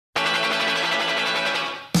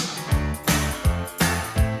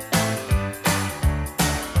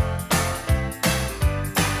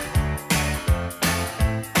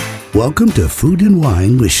Welcome to Food and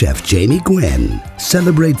Wine with Chef Jamie Gwen.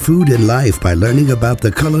 Celebrate food and life by learning about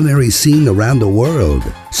the culinary scene around the world.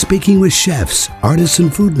 Speaking with chefs, artisan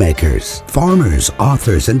food makers, farmers,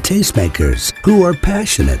 authors, and tastemakers who are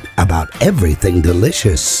passionate about everything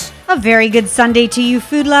delicious. A very good Sunday to you,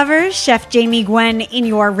 food lovers. Chef Jamie Gwen in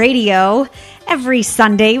your radio. Every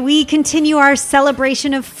Sunday, we continue our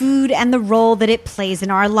celebration of food and the role that it plays in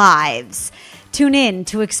our lives. Tune in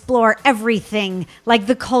to explore everything like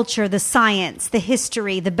the culture, the science, the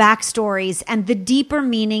history, the backstories, and the deeper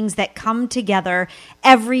meanings that come together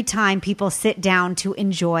every time people sit down to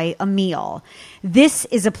enjoy a meal. This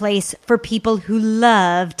is a place for people who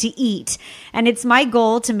love to eat, and it's my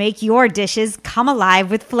goal to make your dishes come alive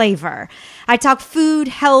with flavor. I talk food,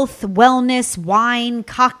 health, wellness, wine,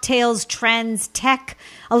 cocktails, trends, tech,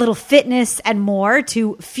 a little fitness, and more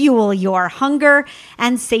to fuel your hunger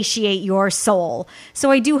and satiate your soul.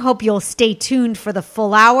 So I do hope you'll stay tuned for the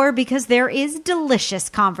full hour because there is delicious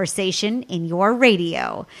conversation in your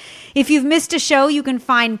radio. If you've missed a show, you can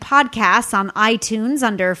find podcasts on iTunes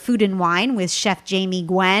under Food and Wine with Chef Jamie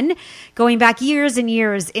Gwen. Going back years and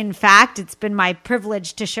years, in fact, it's been my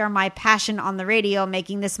privilege to share my passion on the radio,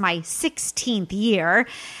 making this my 16th year.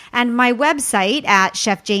 And my website at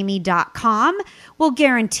chefjamie.com will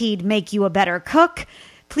guaranteed make you a better cook.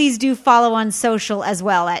 Please do follow on social as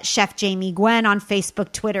well at Chef Jamie Gwen on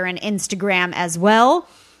Facebook, Twitter, and Instagram as well.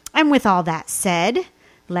 And with all that said,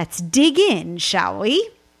 let's dig in, shall we?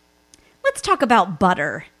 Let's talk about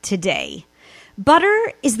butter today.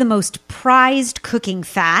 Butter is the most prized cooking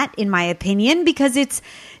fat, in my opinion, because its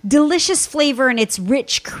delicious flavor and its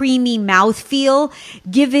rich, creamy mouthfeel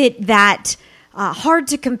give it that hard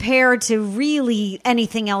to compare to really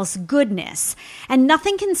anything else goodness. And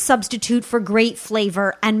nothing can substitute for great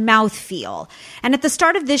flavor and mouthfeel. And at the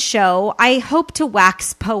start of this show, I hope to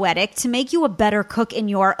wax poetic to make you a better cook in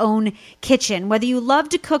your own kitchen. Whether you love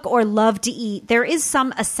to cook or love to eat, there is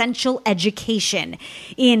some essential education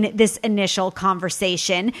in this initial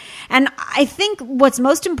conversation. And I think what's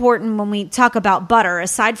most important when we talk about butter,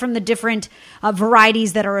 aside from the different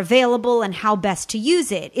varieties that are available and how best to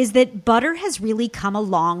use it, is that butter has really come a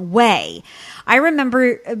long way. I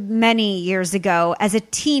remember many years ago as a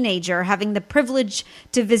teenager having the privilege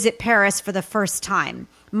to visit Paris for the first time.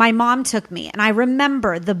 My mom took me, and I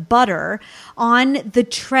remember the butter on the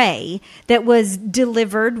tray that was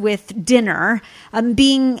delivered with dinner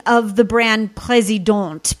being of the brand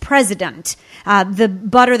President, the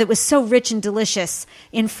butter that was so rich and delicious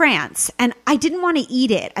in France. And I didn't want to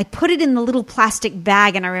eat it. I put it in the little plastic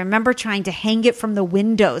bag, and I remember trying to hang it from the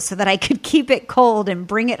window so that I could keep it cold and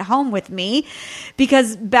bring it home with me.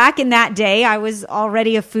 Because back in that day, I was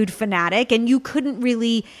already a food fanatic, and you couldn't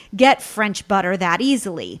really get French butter that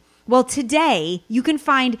easily. Well, today you can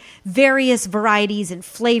find various varieties and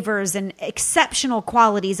flavors and exceptional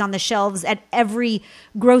qualities on the shelves at every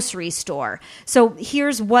grocery store. So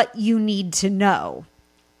here's what you need to know.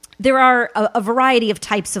 There are a variety of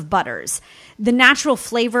types of butters. The natural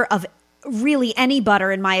flavor of really any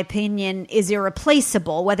butter, in my opinion, is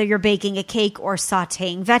irreplaceable, whether you're baking a cake or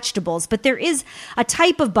sautéing vegetables. But there is a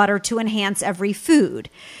type of butter to enhance every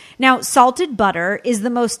food. Now, salted butter is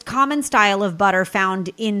the most common style of butter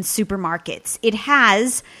found in supermarkets. It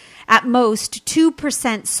has at most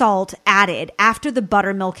 2% salt added after the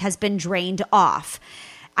buttermilk has been drained off.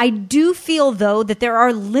 I do feel, though, that there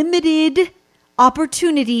are limited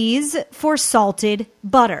opportunities for salted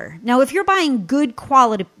butter. Now, if you're buying good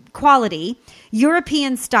quality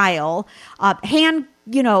European style,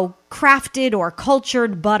 crafted or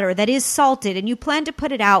cultured butter that is salted, and you plan to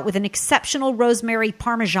put it out with an exceptional rosemary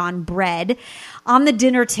Parmesan bread on the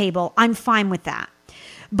dinner table, I'm fine with that.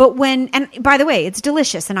 But and by the way, it's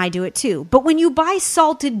delicious and I do it too. But when you buy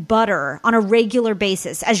salted butter on a regular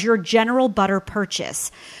basis as your general butter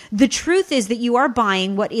purchase, the truth is that you are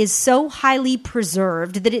buying what is so highly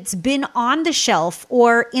preserved that it's been on the shelf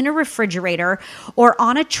or in a refrigerator or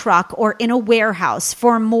on a truck or in a warehouse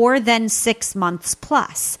for more than 6 months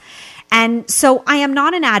plus. And so I am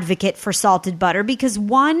not an advocate for salted butter because,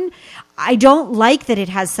 one, I don't like that it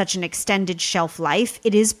has such an extended shelf life.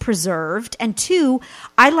 It is preserved. And two,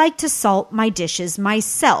 I like to salt my dishes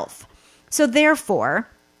myself. So therefore,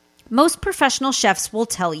 most professional chefs will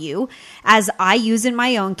tell you, as I use in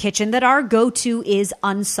my own kitchen, that our go-to is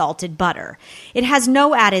unsalted butter. It has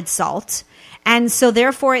no added salt. And so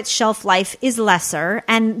therefore its shelf life is lesser,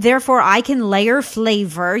 and therefore I can layer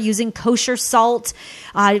flavor using kosher salt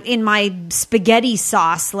in my spaghetti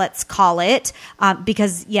sauce, let's call it,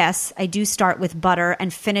 because yes, I do start with butter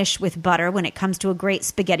and finish with butter when it comes to a great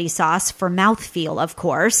spaghetti sauce for mouthfeel, of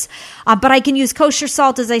course. But I can use kosher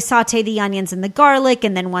salt as I saute the onions and the garlic,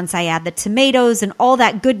 and then once I add the tomatoes and all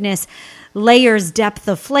that goodness, layers depth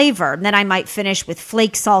of flavor. And then I might finish with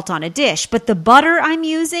flake salt on a dish. But the butter I'm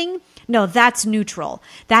using, no, that's neutral.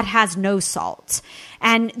 That has no salt.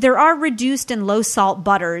 And there are reduced and low salt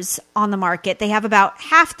butters on the market. They have about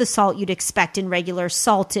half the salt you'd expect in regular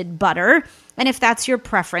salted butter. And if that's your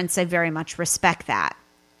preference, I very much respect that.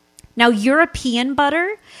 Now, European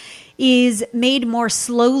butter is made more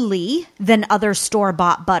slowly than other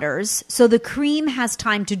store-bought butters, so the cream has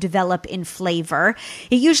time to develop in flavor.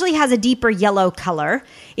 It usually has a deeper yellow color.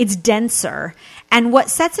 It's denser. And what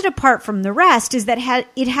sets it apart from the rest is that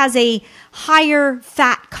it has a higher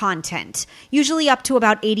fat content, usually up to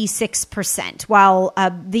about 86%, while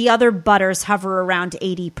the other butters hover around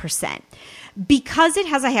 80%. Because it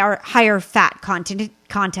has a higher fat content,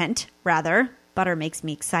 butter makes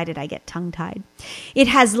me excited. I get tongue-tied. It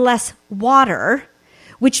has less water,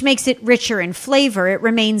 which makes it richer in flavor. It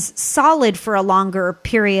remains solid for a longer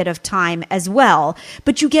period of time as well,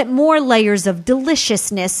 but you get more layers of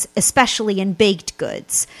deliciousness, especially in baked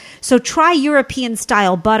goods. So try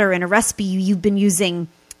European-style butter in a recipe you've been using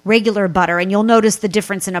regular butter, and you'll notice the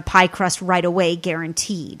difference in a pie crust right away,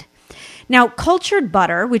 guaranteed. Now, cultured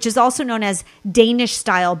butter, which is also known as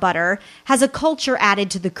Danish-style butter, has a culture added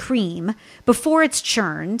to the cream before it's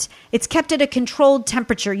churned. It's kept at a controlled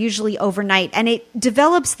temperature, usually overnight, and it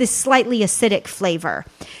develops this slightly acidic flavor.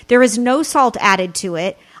 There is no salt added to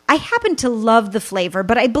it. I happen to love the flavor,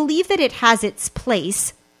 but I believe that it has its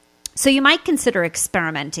place. So you might consider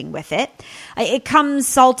experimenting with it. It comes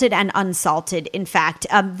salted and unsalted, in fact.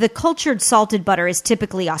 The cultured salted butter is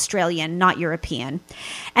typically Australian, not European.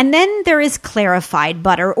 And then there is clarified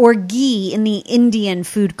butter, or ghee, in the Indian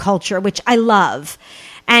food culture, which I love.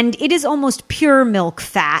 And it is almost pure milk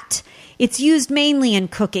fat. It's used mainly in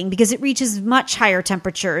cooking because it reaches much higher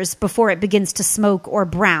temperatures before it begins to smoke or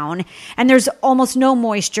brown. And there's almost no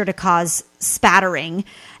moisture to cause spattering.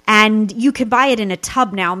 And you can buy it in a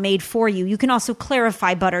tub now made for you. You can also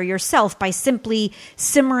clarify butter yourself by simply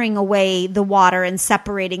simmering away the water and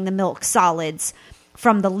separating the milk solids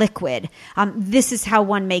from the liquid. This is how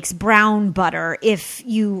one makes brown butter if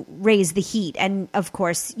you raise the heat. And of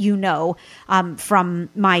course, you know from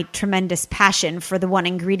my tremendous passion for the one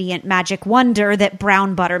ingredient magic wonder that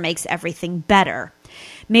brown butter makes everything better.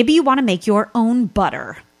 Maybe you want to make your own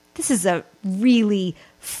butter. This is a really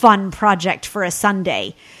fun project for a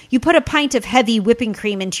Sunday. You put a pint of heavy whipping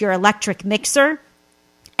cream into your electric mixer,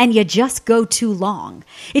 and you just go too long.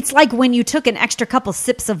 It's like when you took an extra couple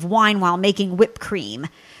sips of wine while making whipped cream.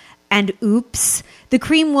 And oops, the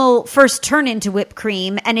cream will first turn into whipped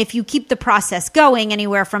cream, and if you keep the process going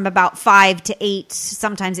anywhere from about 5 to 8,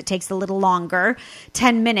 sometimes it takes a little longer,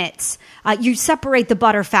 10 minutes, you separate the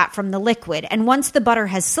butter fat from the liquid. And once the butter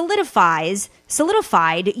has solidified,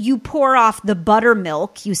 you pour off the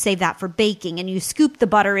buttermilk, you save that for baking, and you scoop the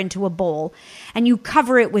butter into a bowl, and you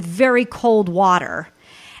cover it with very cold water.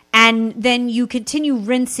 And then you continue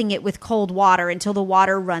rinsing it with cold water until the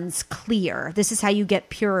water runs clear. This is how you get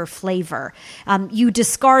purer flavor. You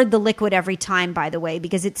discard the liquid every time, by the way,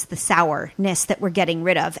 because it's the sourness that we're getting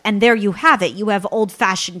rid of. And there you have it. You have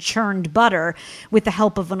old-fashioned churned butter with the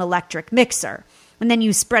help of an electric mixer. And then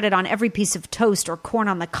you spread it on every piece of toast or corn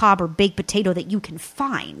on the cob or baked potato that you can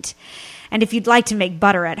find. And if you'd like to make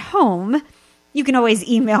butter at home, you can always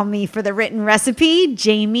email me for the written recipe.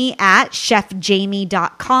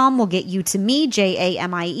 Jamie@chefjamie.com will get you to me,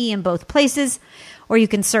 Jamie in both places, or you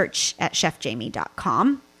can search at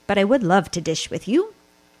chefjamie.com. But I would love to dish with you.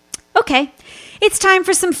 Okay, it's time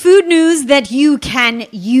for some food news that you can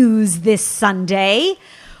use this Sunday.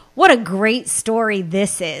 What a great story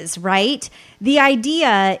this is, right? The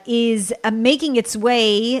idea is making its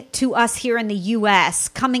way to us here in the U.S.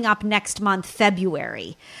 coming up next month,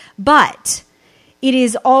 February. But it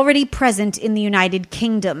is already present in the United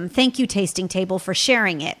Kingdom. Thank you, Tasting Table, for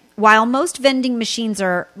sharing it. While most vending machines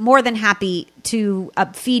are more than happy to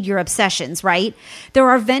feed your obsessions, right? There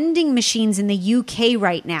are vending machines in the UK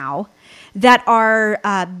right now that are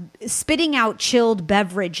spitting out chilled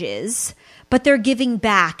beverages, but they're giving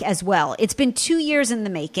back as well. It's been 2 years in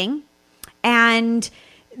the making, and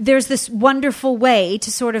there's this wonderful way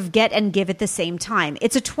to sort of get and give at the same time.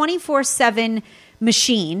 It's a 24/7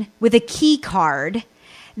 machine with a key card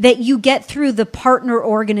that you get through the partner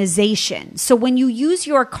organization. So when you use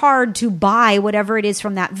your card to buy whatever it is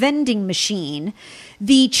from that vending machine,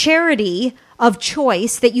 the charity of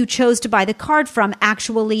choice that you chose to buy the card from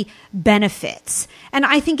actually benefits. And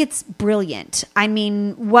I think it's brilliant. I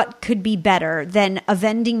mean, what could be better than a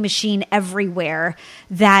vending machine everywhere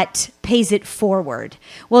that pays it forward?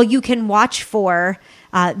 Well, you can watch for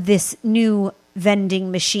this new vending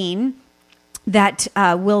machine that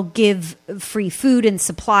will give free food and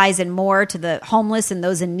supplies and more to the homeless and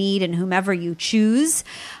those in need and whomever you choose.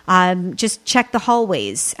 Just check the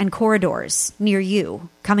hallways and corridors near you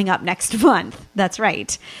coming up next month. That's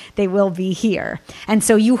right. They will be here. And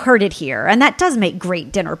so you heard it here. And that does make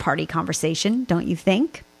great dinner party conversation, don't you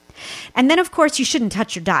think? And then, of course, you shouldn't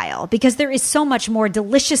touch your dial because there is so much more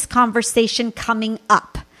delicious conversation coming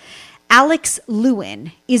up. Alex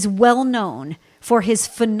Lewin is well known for his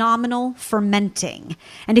phenomenal fermenting.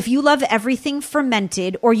 And if you love everything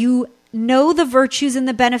fermented or you know the virtues and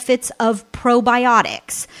the benefits of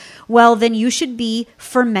probiotics, well, then you should be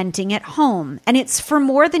fermenting at home. And it's for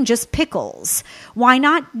more than just pickles. Why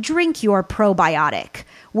not drink your probiotic?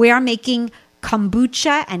 We are making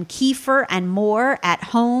kombucha and kefir and more at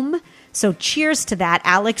home. So cheers to that.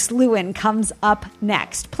 Alex Lewin comes up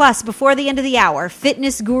next. Plus, before the end of the hour,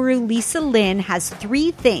 fitness guru Lisa Lynn has 3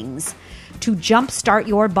 things to jumpstart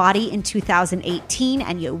your body in 2018,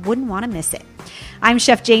 and you wouldn't want to miss it. I'm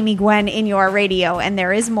Chef Jamie Gwen in your radio, and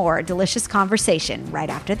there is more delicious conversation right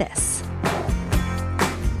after this.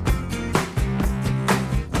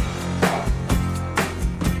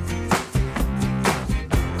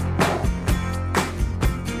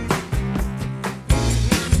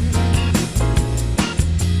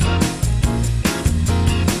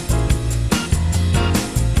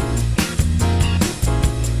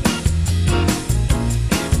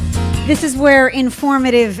 This is where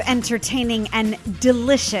informative, entertaining, and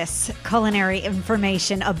delicious culinary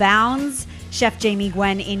information abounds. Chef Jamie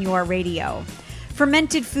Gwen in your radio.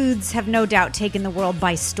 Fermented foods have no doubt taken the world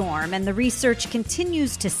by storm, and the research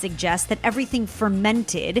continues to suggest that everything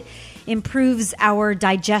fermented improves our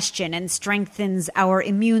digestion and strengthens our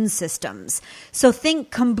immune systems. So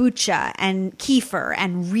think kombucha and kefir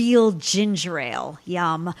and real ginger ale.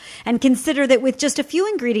 Yum. And consider that with just a few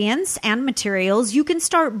ingredients and materials, you can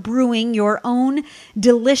start brewing your own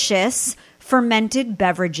delicious fermented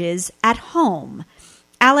beverages at home.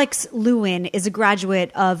 Alex Lewin is a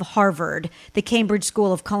graduate of Harvard, the Cambridge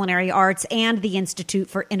School of Culinary Arts, and the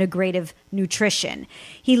Institute for Integrative Nutrition.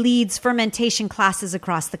 He leads fermentation classes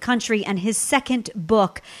across the country, and his second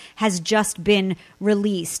book has just been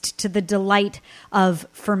released to the delight of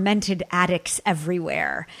fermented addicts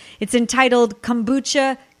everywhere. It's entitled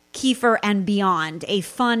Kombucha, Kefir, and Beyond, a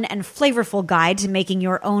fun and flavorful guide to making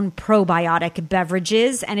your own probiotic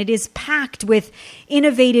beverages, and it is packed with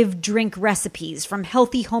innovative drink recipes from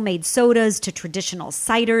healthy homemade sodas to traditional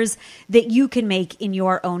ciders that you can make in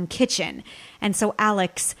your own kitchen. And so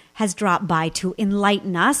Alex has dropped by to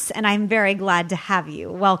enlighten us, and I'm very glad to have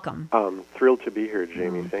you. Welcome. Thrilled to be here,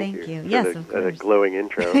 Jamie. Thank you. Yes, of course. A glowing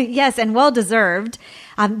intro. Yes, and well-deserved.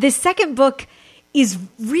 This second book is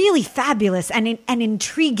really fabulous and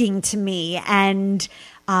intriguing to me and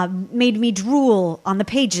made me drool on the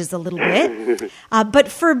pages a little bit. But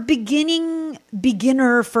for beginner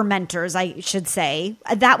fermenters, I should say,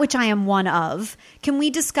 that which I am one of, can we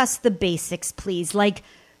discuss the basics, please? Like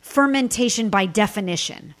fermentation by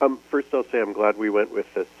definition. First, I'll say I'm glad we went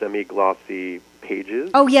with the semi-glossy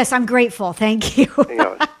pages. Oh, yes, I'm grateful. Thank you.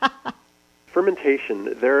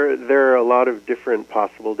 Fermentation, there are a lot of different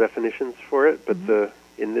possible definitions for it, but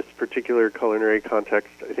in this particular culinary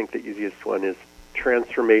context, I think the easiest one is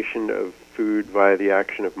transformation of food via the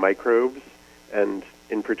action of microbes, and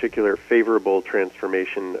in particular, favorable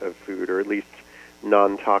transformation of food, or at least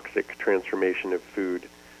non-toxic transformation of food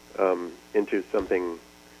into something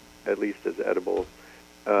at least as edible.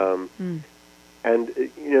 And,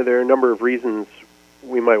 there are a number of reasons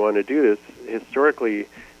we might want to do this. Historically,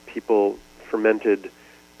 people fermented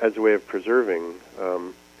as a way of preserving.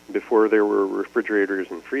 Before there were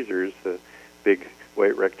refrigerators and freezers, the big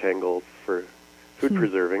white rectangles for food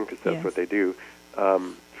preserving, because that's what they do,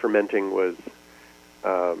 fermenting was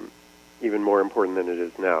even more important than it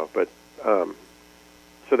is now. But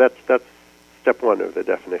so that's step one of the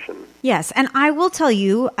definition. Yes, and I will tell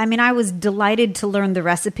you, I was delighted to learn the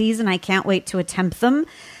recipes, and I can't wait to attempt them.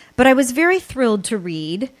 But I was very thrilled to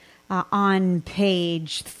read on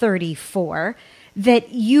page 34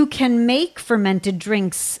 that you can make fermented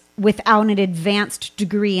drinks without an advanced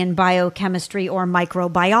degree in biochemistry or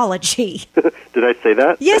microbiology. Did I say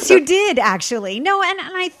that? Yes, you did, actually. No, and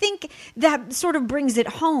I think that sort of brings it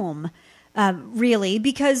home really,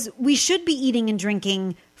 because we should be eating and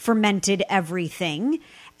drinking fermented everything.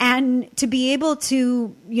 And to be able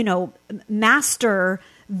to, master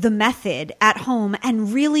the method at home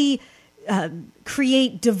and really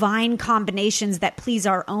create divine combinations that please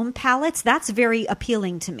our own palates, that's very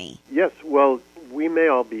appealing to me. Yes, well, we may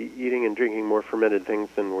all be eating and drinking more fermented things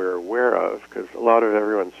than we're aware of, because a lot of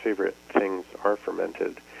everyone's favorite things are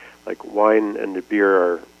fermented. Like wine and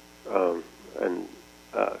beer and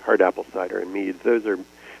hard apple cider and mead. Those are,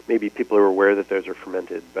 maybe people are aware that those are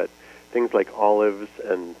fermented, but things like olives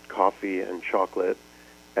and coffee and chocolate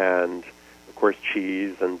and, of course,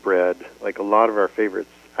 cheese and bread, like a lot of our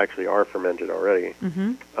favorites actually are fermented already.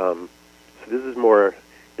 Mm-hmm. So this is more,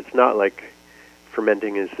 it's not like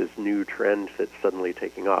fermenting is this new trend that's suddenly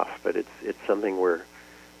taking off, but it's something we're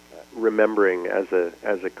remembering as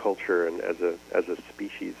a culture and as a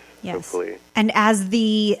species, yes. Hopefully. And as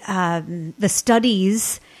the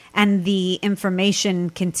studies and the information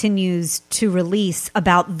continues to release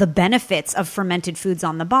about the benefits of fermented foods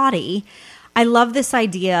on the body, I love this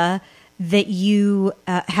idea that you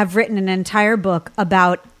have written an entire book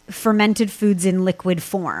about fermented foods in liquid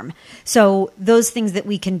form. So those things that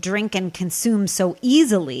we can drink and consume so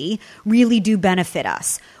easily really do benefit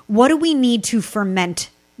us. What do we need to ferment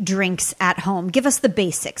drinks at home? Give us the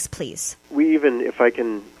basics, please. We even, if I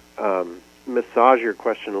can massage your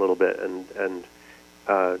question a little bit and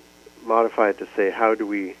modify it to say, how do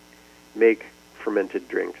we make fermented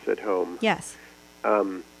drinks at home? Yes.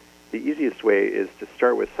 The easiest way is to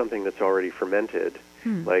start with something that's already fermented,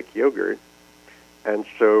 like yogurt. And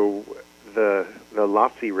so the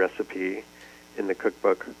lassi recipe in the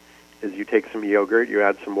cookbook is you take some yogurt, you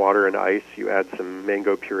add some water and ice, you add some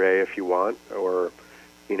mango puree if you want, or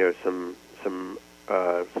some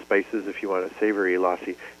spices if you want a savory lassi.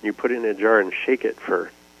 And you put it in a jar and shake it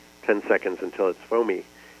for 10 seconds until it's foamy,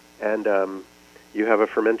 and you have a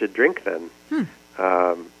fermented drink then.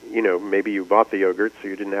 Maybe you bought the yogurt so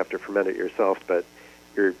you didn't have to ferment it yourself, but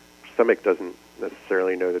your stomach doesn't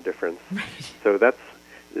necessarily know the difference. Right. So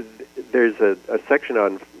there's a section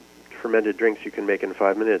on fermented drinks you can make in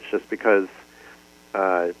 5 minutes, just because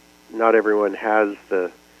not everyone has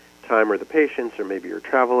the time or the patience, or maybe you're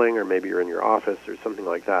traveling, or maybe you're in your office or something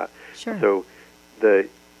like that. Sure. So the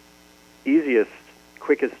easiest,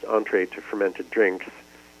 quickest entree to fermented drinks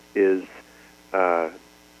is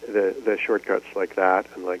the shortcuts like that,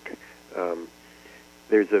 and like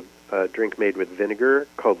there's a drink made with vinegar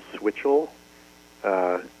called switchel,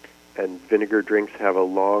 and vinegar drinks have a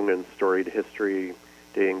long and storied history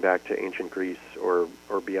dating back to ancient Greece or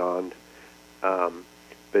beyond.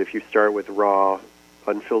 But if you start with raw,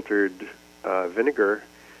 unfiltered vinegar,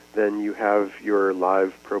 then you have your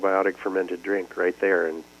live probiotic fermented drink right there,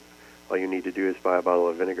 and all you need to do is buy a bottle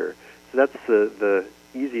of vinegar. So that's the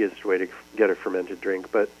easiest way to get a fermented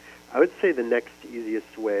drink. But I would say the next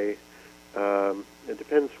easiest way, it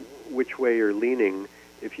depends which way you're leaning.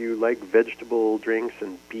 If you like vegetable drinks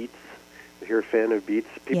and beets, if you're a fan of beets,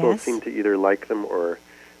 people Yes. seem to either like them or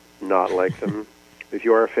not like them. If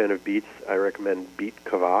you are a fan of beets, I recommend beet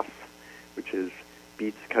kvass, which is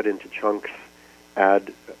beets cut into chunks,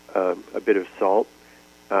 add a bit of salt,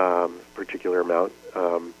 particular amount,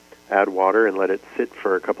 add water, and let it sit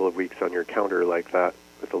for a couple of weeks on your counter like that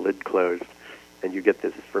with the lid closed, and you get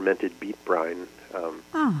this fermented beet brine.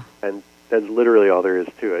 And that's literally all there is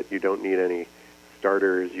to it. You don't need any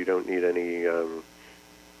starters. You don't need any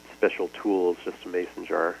special tools, just a mason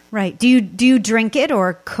jar. Right. Do you drink it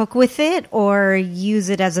or cook with it or use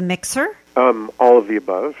it as a mixer? All of the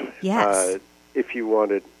above. Yes. If you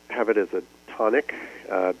want to have it as a tonic,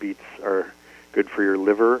 beets are good for your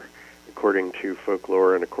liver, according to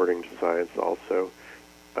folklore and according to science also.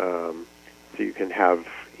 So you can have,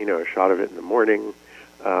 a shot of it in the morning.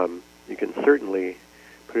 You can certainly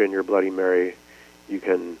put it in your Bloody Mary. You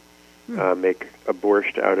can make a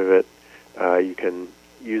borscht out of it. You can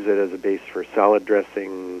use it as a base for salad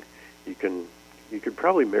dressing. You could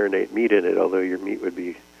probably marinate meat in it, although your meat would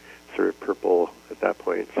be sort of purple at that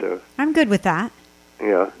point. So I'm good with that.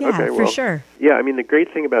 Yeah. Yeah, Okay. for Well, sure. yeah. I mean, the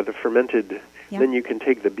great thing about the fermented, Yeah. then you can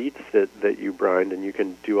take the beets that you brined, and you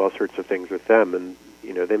can do all sorts of things with them, and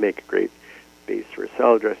they make a great base for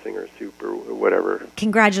salad dressing or soup or whatever.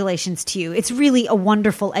 Congratulations to you. It's really a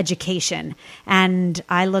wonderful education, and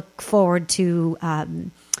I look forward to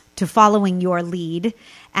following your lead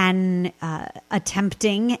and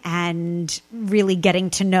attempting and really getting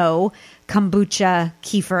to know kombucha,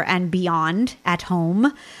 kefir, and beyond at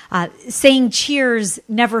home. Saying cheers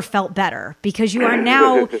never felt better because you are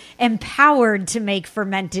now empowered to make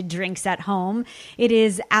fermented drinks at home. It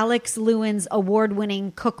is Alex Lewin's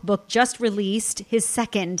award-winning cookbook just released, his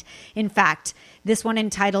second, in fact. This one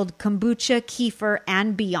entitled Kombucha, Kefir,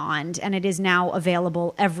 and Beyond, and it is now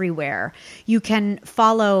available everywhere. You can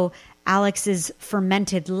follow Alex's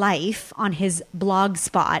fermented life on his blog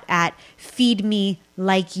spot at Feed Me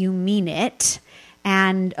Like You Mean It.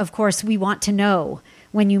 And of course, we want to know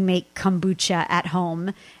when you make kombucha at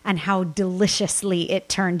home and how deliciously it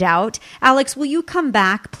turned out. Alex, will you come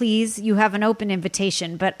back, please? You have an open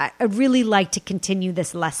invitation, but I'd really like to continue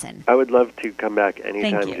this lesson. I would love to come back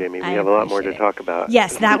anytime, Jamie. We have a lot more to talk about.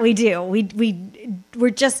 Yes, that we do. We're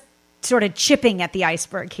just sort of chipping at the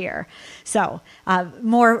iceberg here. So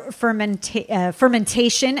more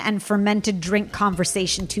fermentation and fermented drink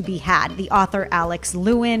conversation to be had. The author, Alex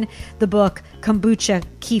Lewin, the book, Kombucha,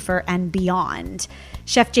 Kefir, and Beyond.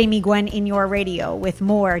 Chef Jamie Gwen in your radio with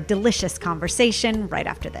more delicious conversation right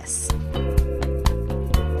after this.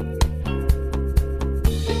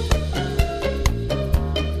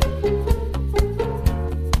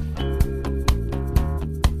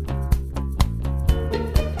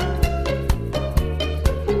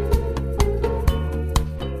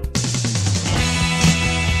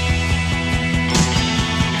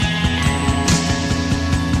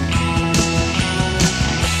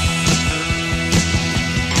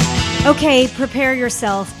 Okay, prepare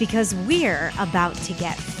yourself because we're about to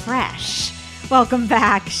get fresh. Welcome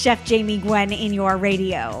back, Chef Jamie Gwen in your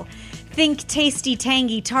radio. Think tasty,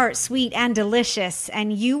 tangy, tart, sweet, and delicious,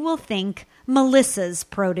 and you will think Melissa's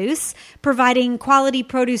Produce, providing quality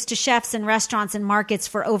produce to chefs and restaurants and markets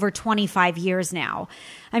for over 25 years now.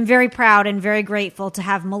 I'm very proud and very grateful to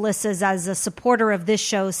have Melissa's as a supporter of this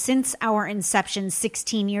show since our inception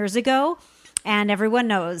 16 years ago. And everyone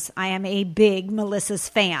knows I am a big Melissa's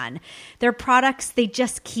fan. Their products, they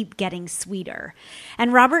just keep getting sweeter.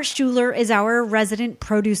 And Robert Schuler is our resident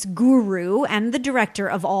produce guru and the director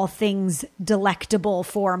of all things delectable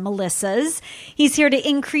for Melissa's. He's here to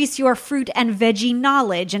increase your fruit and veggie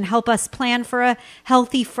knowledge and help us plan for a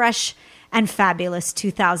healthy, fresh, and fabulous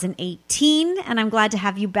 2018. And I'm glad to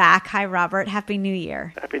have you back. Hi, Robert. Happy New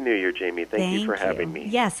Year. Happy New Year, Jamie. Thank you for having me.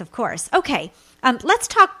 Yes, of course. Okay. Let's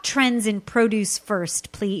talk trends in produce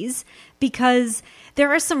first, please, because there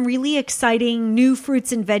are some really exciting new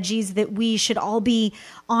fruits and veggies that we should all be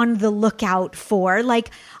on the lookout for. Like,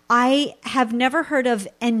 I have never heard of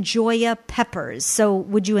Enjoya peppers, so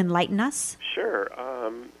would you enlighten us? Sure.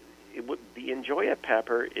 The Enjoya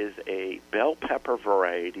pepper is a bell pepper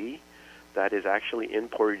variety that is actually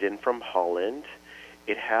imported in from Holland.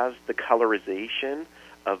 It has the colorization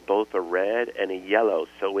of both a red and a yellow,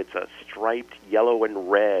 so it's a striped yellow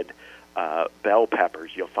and red bell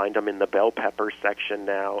peppers. You'll find them in the bell pepper section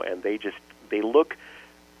now, and they look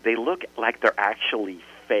like they're actually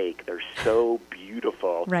fake. They're so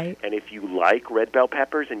beautiful. Right. And if you like red bell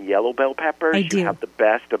peppers and yellow bell peppers, I do. You have the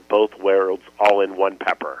best of both worlds all in one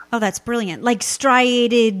pepper. Oh, that's brilliant. Like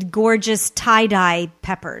striated, gorgeous tie-dye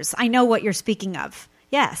peppers. I know what you're speaking of.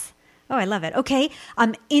 Yes. Oh, I love it. Okay.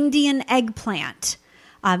 Indian eggplant.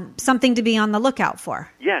 Something to be on the lookout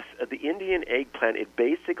for. Yes, the Indian eggplant, it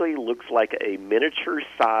basically looks like a miniature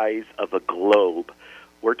size of a globe.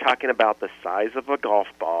 We're talking about the size of a golf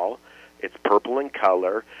ball. It's purple in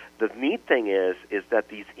color. The neat thing is that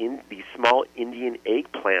these small Indian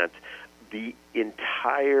eggplant, the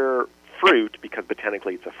entire fruit, because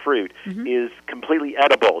botanically it's a fruit, is completely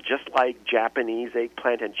edible, just like Japanese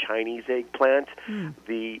eggplant and Chinese eggplant.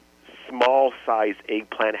 The small size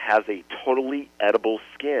eggplant has a totally edible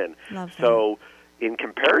skin. So in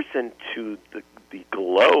comparison to the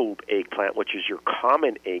globe eggplant, which is your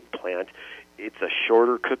common eggplant, it's a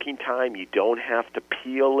shorter cooking time. You don't have to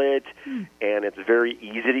peel it, and it's very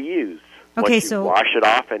easy to use. Okay, Once you wash it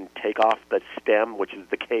off and take off the stem, which is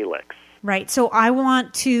the calyx. Right. So I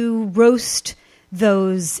want to roast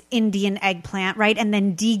those Indian eggplant, right, and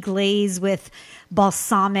then deglaze with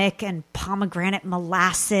balsamic and pomegranate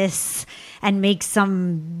molasses and make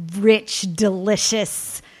some rich,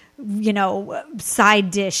 delicious,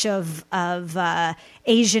 side dish of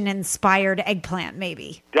Asian-inspired eggplant,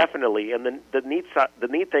 maybe. Definitely, and the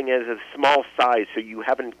neat thing is it's small size, so you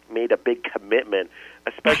haven't made a big commitment,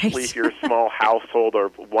 especially if you're a small household or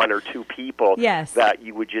one or two people. Yes. That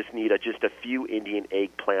you would just need just a few Indian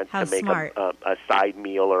eggplants to make a side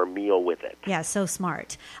meal or a meal with it. Yeah, so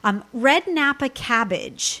smart. Red Napa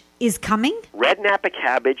cabbage is coming? Red Napa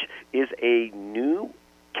cabbage is a new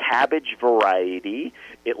cabbage variety.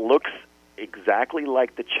 It looks exactly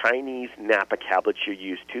like the Chinese Napa cabbage you're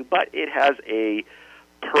used to, but it has a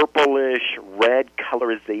purplish red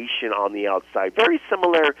colorization on the outside, very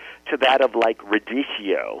similar to that of like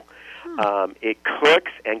radicchio. It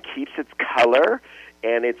cooks and keeps its color,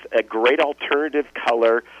 and it's a great alternative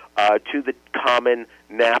color to the common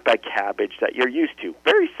Napa cabbage that you're used to.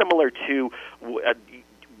 Very similar to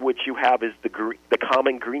what you have is the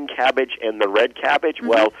common green cabbage and the red cabbage. Mm-hmm.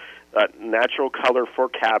 Well, natural color for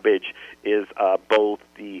cabbage is both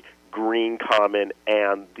the green common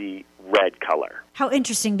and the red color. How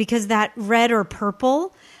interesting, because that red or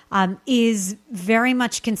purple is very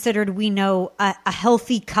much considered, we know, a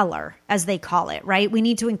healthy color, as they call it, right? We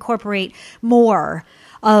need to incorporate more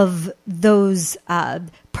of those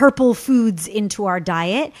purple foods into our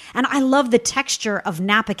diet. And I love the texture of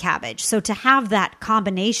Napa cabbage. So to have that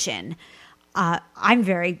combination, I'm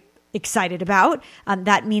very excited about.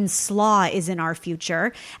 That means slaw is in our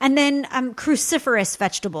future. And then cruciferous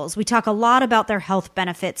vegetables. We talk a lot about their health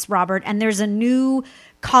benefits, Robert, and there's a new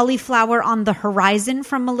cauliflower on the horizon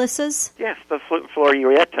from Melissa's. Yes, the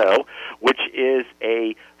Florieto, which is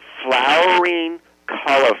a flowering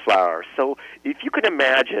cauliflower. So if you can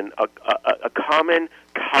imagine a common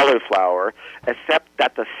cauliflower, except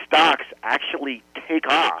that the stalks actually take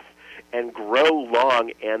off and grow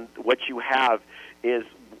long, and what you have is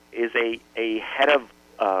a head of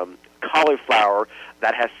cauliflower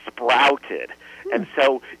that has sprouted. And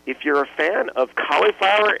so if you're a fan of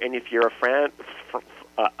cauliflower, and if you're a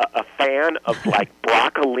fan of like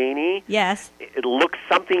broccolini, yes, it looks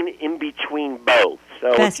something in between both.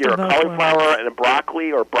 So Best if you're a cauliflower worlds. and a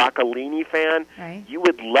broccoli or broccolini fan, right, you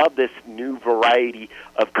would love this new variety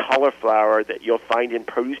of cauliflower that you'll find in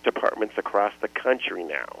produce departments across the country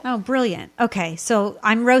now. Oh, brilliant. Okay, so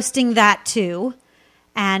I'm roasting that too,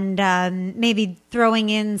 and maybe throwing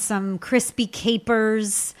in some crispy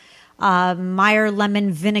capers, Meyer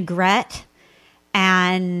lemon vinaigrette,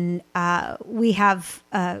 and we have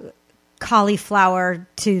cauliflower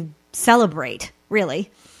to celebrate, really.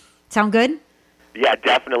 Sound good? Yeah,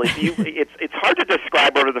 definitely. It's hard to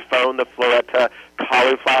describe over the phone, the Floretta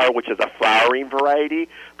cauliflower, which is a flowering variety.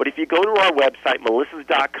 But if you go to our website,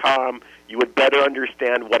 melissas.com, you would better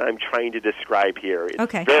understand what I'm trying to describe here.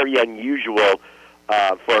 It's very unusual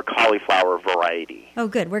for a cauliflower variety. Oh,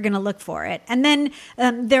 good. We're going to look for it. And then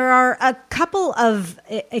there are a couple of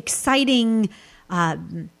exciting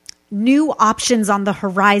new options on the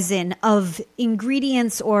horizon of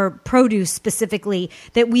ingredients or produce specifically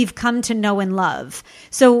that we've come to know and love.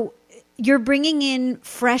 So you're bringing in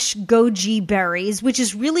fresh goji berries, which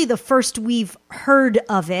is really the first we've heard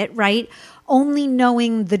of it, right? Only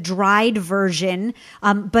knowing the dried version,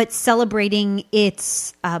 but celebrating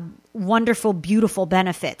its wonderful, beautiful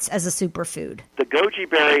benefits as a superfood. The goji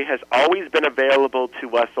berry has always been available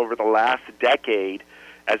to us over the last decade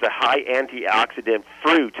as a high antioxidant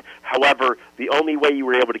fruit. However, the only way you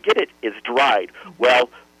were able to get it is dried. Well,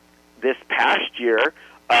 this past year,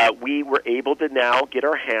 we were able to now get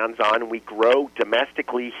our hands on, and we grow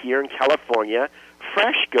domestically here in California,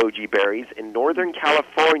 fresh goji berries in Northern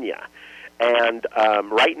California. And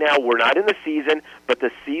right now, we're not in the season, but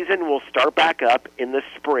the season will start back up in the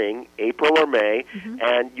spring, April or May,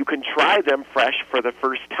 and you can try them fresh for the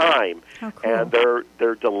first time. Oh, cool. And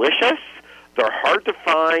they're delicious. They're hard to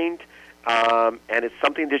find, and it's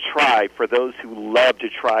something to try for those who love to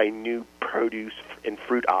try new produce and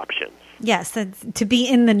fruit options. Yes, to be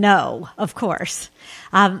in the know, of course.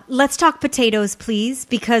 Let's talk potatoes, please,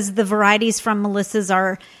 because the varieties from Melissa's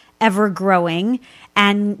are ever growing,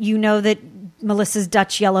 and you know that Melissa's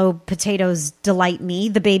Dutch yellow potatoes delight me.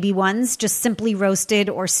 The baby ones, just simply roasted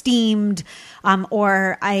or steamed,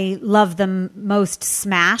 or I love them most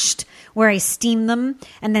smashed, where I steam them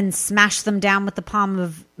and then smash them down with the palm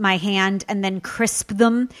of my hand and then crisp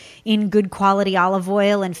them in good quality olive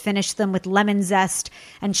oil and finish them with lemon zest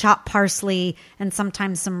and chopped parsley and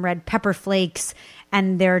sometimes some red pepper flakes.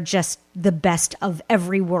 And they're just the best of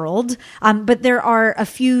every world. But there are a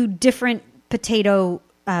few different potato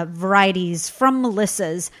varieties from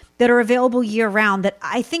Melissa's that are available year-round that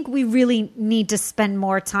I think we really need to spend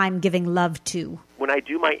more time giving love to. When I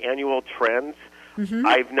do my annual trends,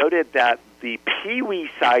 I've noted that the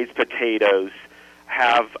peewee-sized potatoes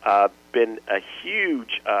have been a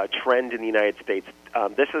huge trend in the United States.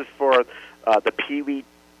 This is for the peewee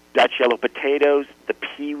Dutch yellow potatoes, the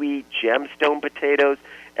peewee gemstone potatoes,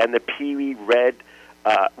 and the peewee red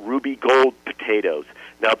ruby gold potatoes.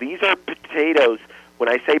 Now, these are potatoes. When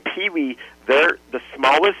I say peewee, they're the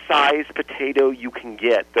smallest size potato you can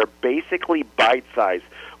get. They're basically bite-sized.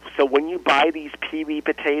 So when you buy these peewee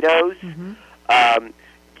potatoes,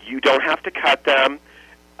 you don't have to cut them.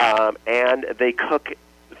 and they cook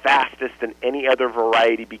fastest than any other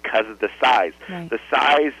variety because of the size. Right. The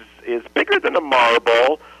size is bigger than a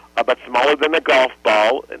marble, but smaller than a golf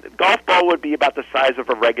ball. A golf ball would be about the size of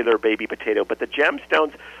a regular baby potato, but the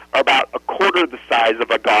gemstones are about a quarter the size of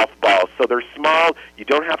a golf ball. So they're small. You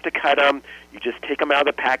don't have to cut them. You just take them out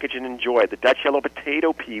of the package and enjoy. The Dutch yellow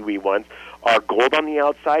potato peewee ones are gold on the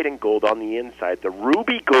outside and gold on the inside. The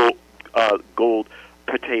ruby gold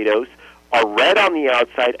potatoes are red on the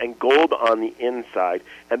outside and gold on the inside.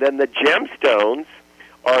 And then the gemstones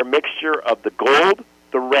are a mixture of the gold,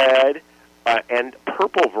 the red, and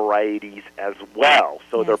purple varieties as well.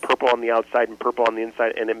 So they're purple on the outside and purple on the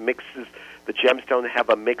inside, and it mixes, the gemstones have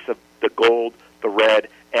a mix of the gold, the red,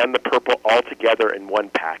 and the purple all together in one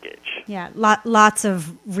package. Yeah, lots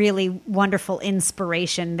of really wonderful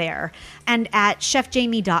inspiration there. And at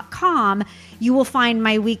chefjamie.com, you will find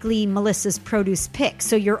my weekly Melissa's Produce Pick,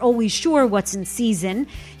 so you're always sure what's in season.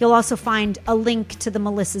 You'll also find a link to the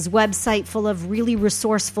Melissa's website full of really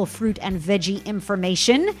resourceful fruit and veggie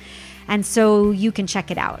information. And so you can check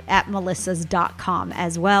it out at melissas.com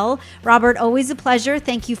as well. Robert, always a pleasure.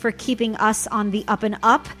 Thank you for keeping us on the up and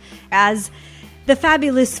up as the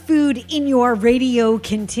fabulous food in your radio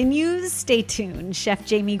continues. Stay tuned. Chef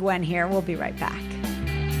Jamie Gwen here. We'll be right back.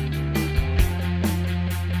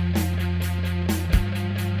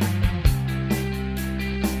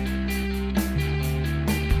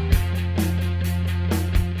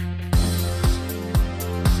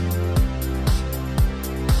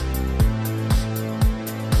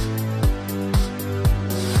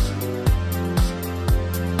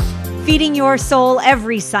 Feeding your soul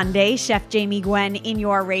every Sunday, Chef Jamie Gwen in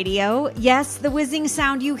your radio. Yes, the whizzing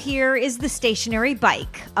sound you hear is the stationary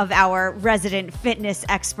bike of our resident fitness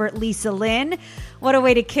expert, Lisa Lynn. What a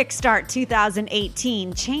way to kickstart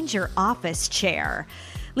 2018. Change your office chair.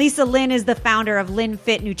 Lisa Lynn is the founder of Lynn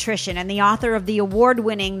Fit Nutrition and the author of the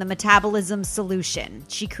award-winning The Metabolism Solution.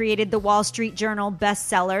 She created the Wall Street Journal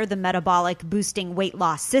bestseller, The Metabolic Boosting Weight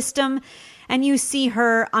Loss System, and you see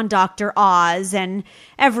her on Dr. Oz and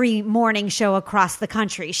every morning show across the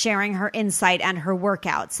country, sharing her insight and her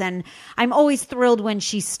workouts. And I'm always thrilled when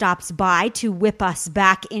she stops by to whip us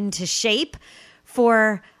back into shape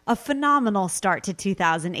for a phenomenal start to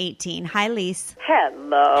 2018. Hi, Lise.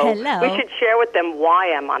 Hello. Hello. We should share with them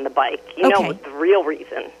why I'm on the bike. You know the real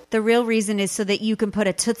reason. The real reason is so that you can put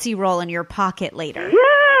a Tootsie Roll in your pocket later.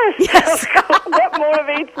 Yes. What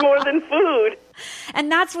motivates more than food?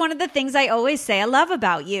 And that's one of the things I always say I love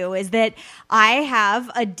about you is that I have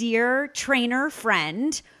a dear trainer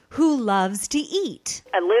friend who loves to eat.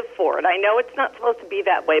 I live for it. I know it's not supposed to be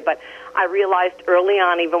that way, but I realized early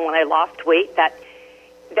on, even when I lost weight, that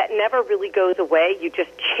never really goes away. You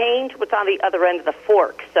just change what's on the other end of the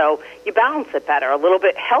fork. So you balance it better. A little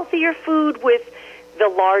bit healthier food with the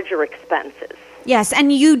larger expenses. Yes,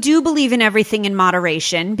 and you do believe in everything in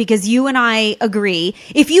moderation because you and I agree.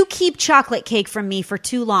 If you keep chocolate cake from me for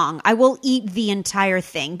too long, I will eat the entire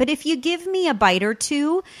thing. But if you give me a bite or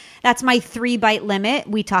two, that's my 3-bite limit.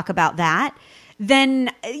 We talk about that. Then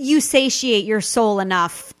you satiate your soul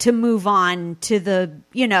enough to move on to the,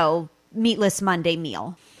 meatless Monday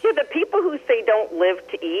meal. Yeah, the people who say don't live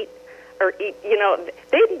to eat or eat,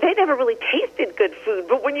 they never really tasted good food.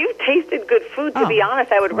 But when you've tasted good food, to be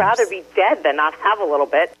honest, I would rather be dead than not have a little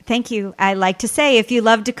bit. Thank you. I like to say if you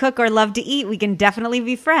love to cook or love to eat, we can definitely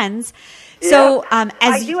be friends. Yeah. So,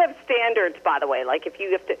 I do have standards, by the way. Like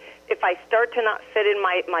if I start to not fit in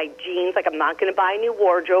my jeans, like I'm not going to buy a new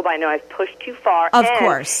wardrobe. I know I've pushed too far. Of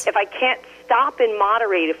course. If I can't stop and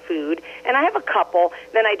moderate food, and I have a couple,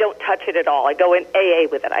 then I don't touch it at all. I go in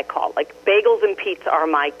AA with it, I call it. Like bagels and pizza are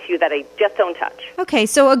my two that I just don't touch. Okay,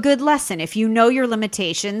 so a good lesson. If you know your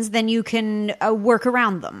limitations, then you can work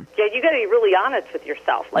around them. Yeah, you got to be really honest with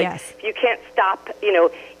yourself. Like, if you can't stop,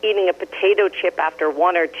 eating a potato chip after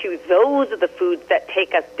one or two, those are the foods that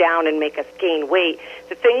take us down and make us gain weight.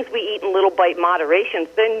 The things we eat in little bite moderations,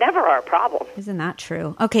 they're never our problem. Isn't that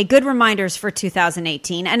true? Okay, good reminders for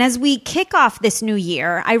 2018. And as we kick off this new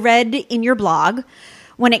year, I read in your blog,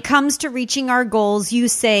 when it comes to reaching our goals, you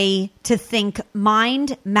say to think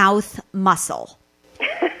mind, mouth, muscle.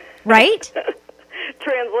 Right?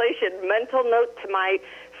 Translation, mental note to my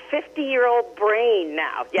 50-year-old brain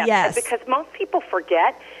now. Yes. Because most people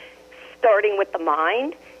forget, starting with the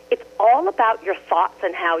mind, it's all about your thoughts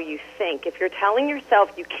and how you think. If you're telling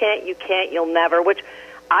yourself you can't, you'll never, which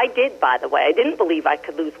I did, by the way. I didn't believe I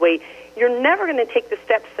could lose weight. You're never going to take the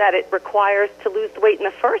steps that it requires to lose the weight in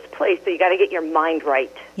the first place, so you got to get your mind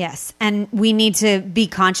right. Yes, and we need to be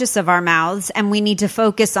conscious of our mouths, and we need to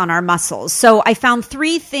focus on our muscles. So I found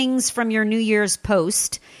 3 things from your New Year's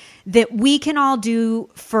post that we can all do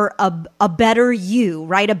for a better you,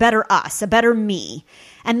 right? A better us, a better me.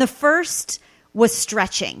 And the first was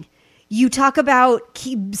stretching. You talk about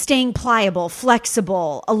staying pliable,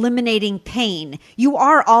 flexible, eliminating pain. You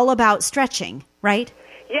are all about stretching, right?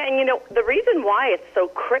 Yeah, and the reason why it's so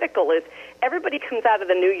critical is everybody comes out of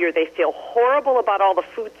the new year, they feel horrible about all the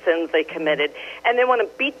food sins they committed, and they want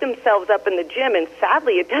to beat themselves up in the gym, and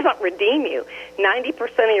sadly, it doesn't redeem you.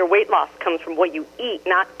 90% of your weight loss comes from what you eat,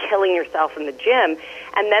 not killing yourself in the gym,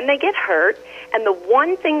 and then they get hurt, and the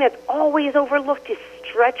one thing that's always overlooked is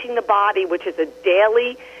stretching the body, which is a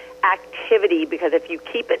daily activity, because if you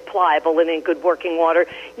keep it pliable and in good working water,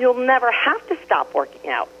 you'll never have to stop working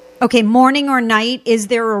out. Okay, morning or night, is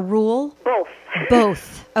there a rule? Both.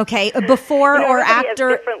 Both. Okay, before or after?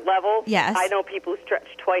 Has different levels. Yes. I know people who stretch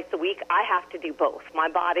twice a week. I have to do both. My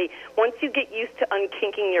body, once you get used to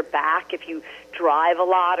unkinking your back, if you drive a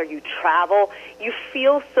lot or you travel, you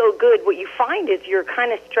feel so good. What you find is you're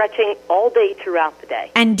kind of stretching all day throughout the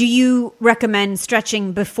day. And do you recommend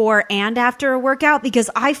stretching before and after a workout? Because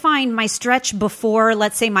I find my stretch before,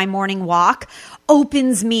 let's say, my morning walk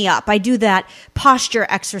opens me up. I do that posture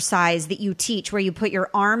exercise that you teach where you put your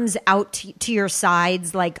arms out to your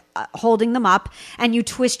sides, like holding them up, and you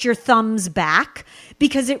twist your thumbs back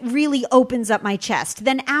because it really opens up my chest.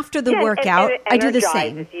 Then after the workout, I do the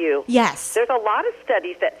same. You. Yes. There's a lot of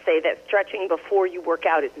studies that say that stretching before you work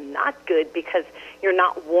out is not good because you're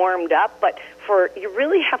not warmed up, but you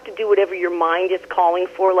really have to do whatever your mind is calling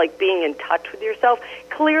for, like being in touch with yourself.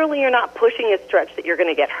 Clearly, you're not pushing a stretch that you're going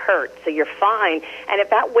to get hurt, so you're fine. And if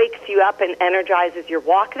that wakes you up and energizes your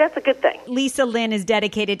walk, that's a good thing. Lisa Lynn is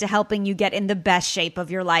dedicated to helping you get in the best shape of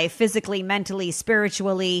your life, physically, mentally,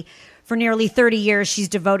 spiritually. For nearly 30 years, she's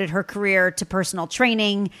devoted her career to personal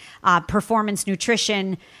training, performance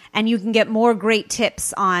nutrition, and you can get more great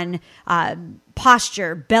tips on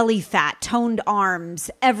posture, belly fat, toned arms,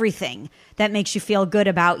 everything that makes you feel good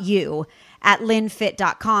about you at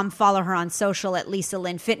linfit.com. Follow her on social at Lisa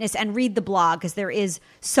Lynn Fitness and read the blog because there is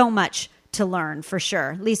so much to learn for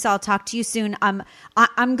sure. Lisa, I'll talk to you soon.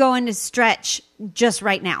 I'm going to stretch just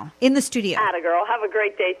right now in the studio. Atta girl. Have a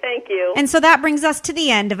great day. Thank you. And so that brings us to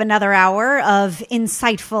the end of another hour of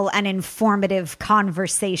insightful and informative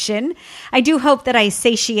conversation. I do hope that I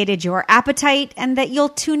satiated your appetite and that you'll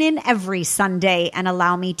tune in every Sunday and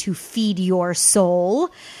allow me to feed your soul.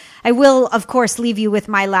 I will, of course, leave you with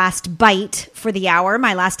my last bite for the hour,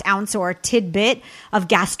 my last ounce or tidbit of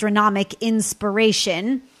gastronomic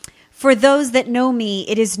inspiration. For those that know me,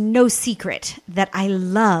 it is no secret that I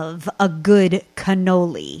love a good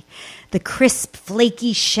cannoli. The crisp,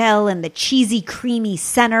 flaky shell and the cheesy, creamy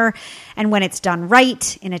center. And when it's done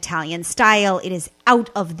right, in Italian style, it is out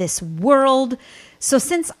of this world. So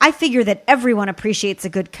since I figure that everyone appreciates a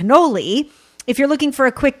good cannoli, if you're looking for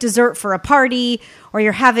a quick dessert for a party, or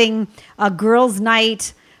you're having a girls'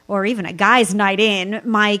 night, or even a guy's night in,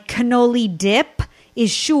 my cannoli dip is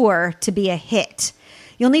sure to be a hit.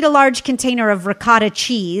 You'll need a large container of ricotta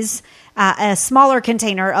cheese, a smaller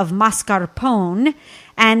container of mascarpone,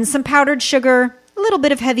 and some powdered sugar, a little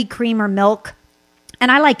bit of heavy cream or milk.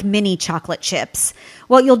 And I like mini chocolate chips.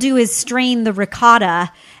 What you'll do is strain the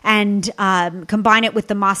ricotta and combine it with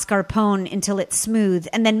the mascarpone until it's smooth,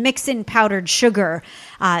 and then mix in powdered sugar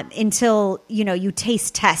until you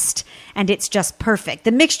taste test and it's just perfect.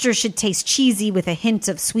 The mixture should taste cheesy with a hint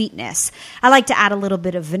of sweetness. I like to add a little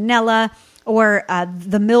bit of vanilla or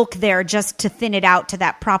the milk there just to thin it out to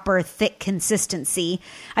that proper thick consistency.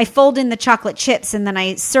 I fold in the chocolate chips and then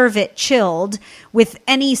I serve it chilled with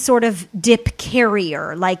any sort of dip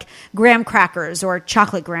carrier like graham crackers or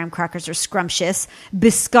chocolate graham crackers are scrumptious.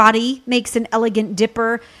 Biscotti makes an elegant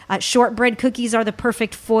dipper. Shortbread cookies are the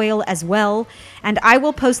perfect foil as well. And I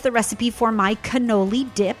will post the recipe for my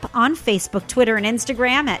cannoli dip on Facebook, Twitter, and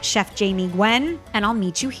Instagram at Chef Jamie Gwen. And I'll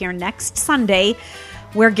meet you here next Sunday,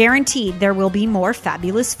 where guaranteed there will be more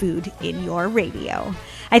fabulous food in your radio.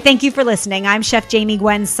 I thank you for listening. I'm Chef Jamie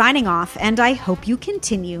Gwen signing off, and I hope you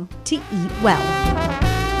continue to eat well.